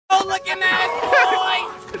no looking ass boy.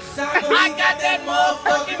 I got that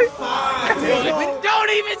motherfucking fire, boy. But don't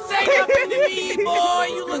even say nothing to me, boy.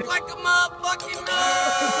 You look like a motherfucking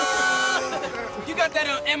You got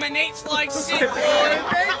that M&H like shit, boy.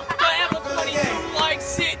 Forever 22 like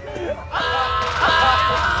shit.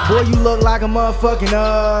 Boy, you look like a motherfucking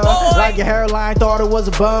like your hairline thought it was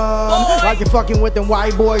a bum. Like you're fucking with them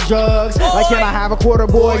white boy drugs. Like, can I have a quarter,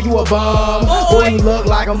 boy? You a bum. Boy, you look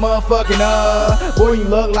like a motherfucking Boy, you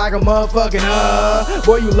look like a motherfucking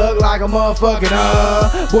Boy, you look like a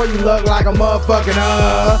motherfucking Boy, you look like a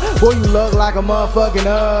motherfucking Boy, you look like a motherfucking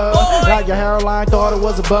Like your hairline thought it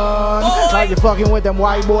was a bum. Like you're fucking with them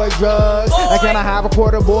white boy drugs. Like, can I have a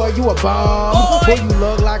quarter, boy? You a bum. Boy, you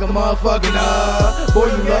look like a motherfucking Boy,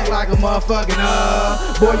 you look like a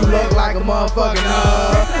motherfucking Boy, you look like a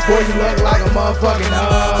motherfucking Boy, you look like a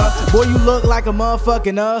motherfucking Boy, you look like a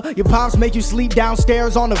motherfucking Your pops make you sleep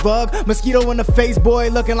downstairs on the rug. Mosquito in the face, boy,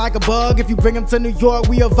 looking like a bug. If you bring him to New York,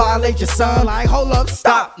 we'll violate your son. Like, hold up,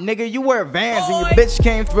 stop, nigga, you wear Vans. And your bitch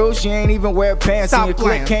came through, she ain't even wear pants. And your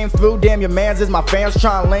clique came through, damn, your mans is my fans.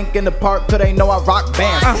 Tryna link in the park, cause they know I rock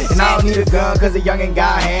bands. And I don't need a gun, cause the youngin'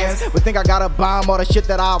 got hands. But think I got a bomb all the shit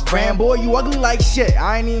that I ran. Boy, you ugly like shit,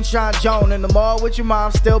 I ain't even trying Joan. In the mall with your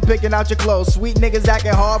mom, still picking out your clothes. Sweet niggas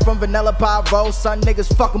acting hard from vanilla pie roll. Son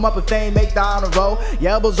niggas fuck them up if they ain't make the honor roll.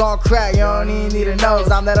 Your elbows on crack, you don't even need a nose.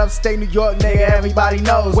 I'm that upstate New York nigga, everybody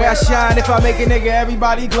knows. Where I shine, if I make a nigga,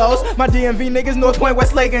 everybody glows. My DMV niggas, North Point,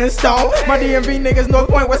 Westlake, and Stone. My DMV niggas, North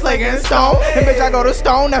Point, Westlake, and Stone. And bitch, I go to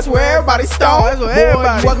Stone, that's where everybody stone. That's where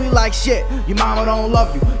everybody. You ugly like shit, your mama don't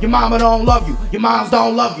love you. Your mama don't love you. Your moms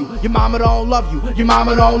don't love you. Your mama don't love you. Your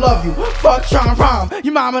mama don't love you. Fuck trying rhyme,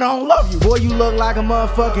 your mama don't love you. Boy, you look like a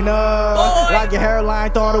motherfucking like your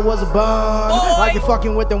hairline thought it was a bum. Like you're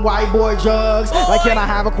fucking with them white boy drugs. Like, can I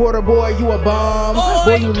have a quarter, boy? You a bum.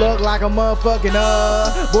 Boy, you look like a motherfucking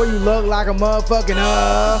Boy, you look like a motherfucking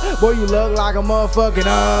Boy, you look like a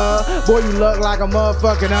motherfucking Boy, you look like a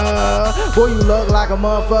motherfucking Boy, you look like a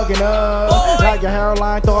motherfucking Like your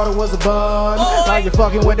hairline thought it was a bum. Like you're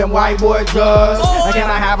fucking with them white boy drugs. Like, can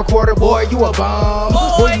I have a quarter, boy? You a bum.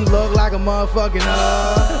 Boy, you look like a motherfucking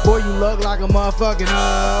Boy, you look like a motherfucking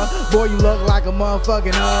Boy, you look like a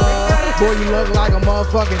motherfucking Boy, you look like a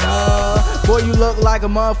motherfucking Boy, you look like a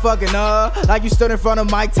motherfucking Like you stood in front of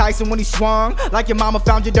Mike Tyson when he swung. Like your mama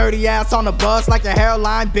found your dirty ass on the bus. Like your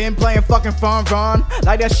hairline been playing fucking front run.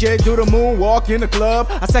 Like that shit do the moonwalk in the club.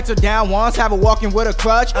 I sex her down once, have her walking with a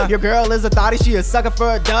crutch. Your girl is a thotty, she a sucker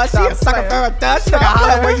for a dust. She a sucker for a dust. Nigga,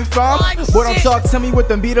 holla where you from? Boy, don't talk to me with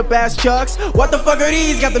them beat up ass chucks. What the fuck are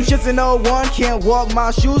these? Got them shits in 01. Can't walk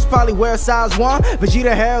my shoes, probably wear size 1.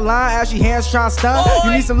 Vegeta hairline, ashy hands tryna stun.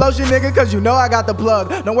 You need some lotion, nigga, cause you know I got the plug.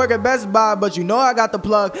 Don't work at Best Buy, but you know I got the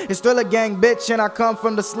plug. It's Thriller Gang, bitch, and I come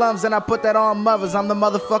from the slums. And I put that on mothers, I'm the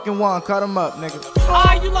motherfucking one. Cut them up, nigga.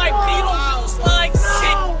 Ah, you like Beetlejuice like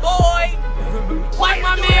shit, boy. Like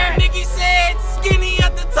my man Nicky said, skinny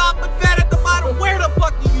at the top but fat at the bottom. Where the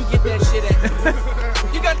fuck do you get that shit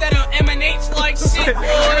at? You got that M&H like shit,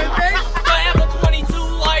 boy. Forever 22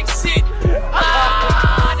 like shit.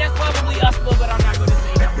 Ah, that's probably us, but I'm not gonna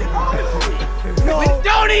say nothing. But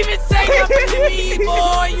don't even say nothing to me,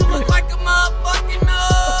 boy. You look like a motherfucking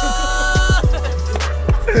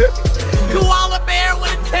koala bear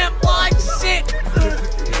with a temp like shit.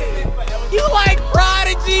 You like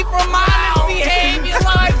Prodigy from Modest Behavior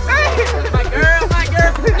like shit. My girl,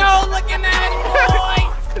 no looking ass boy.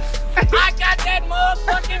 I got that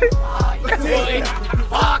motherfucking fire, boy.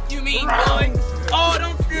 Fuck you mean, boy. Oh,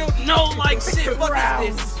 don't feel no like shit. What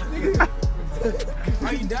is this?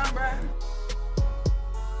 Are you done, bruh?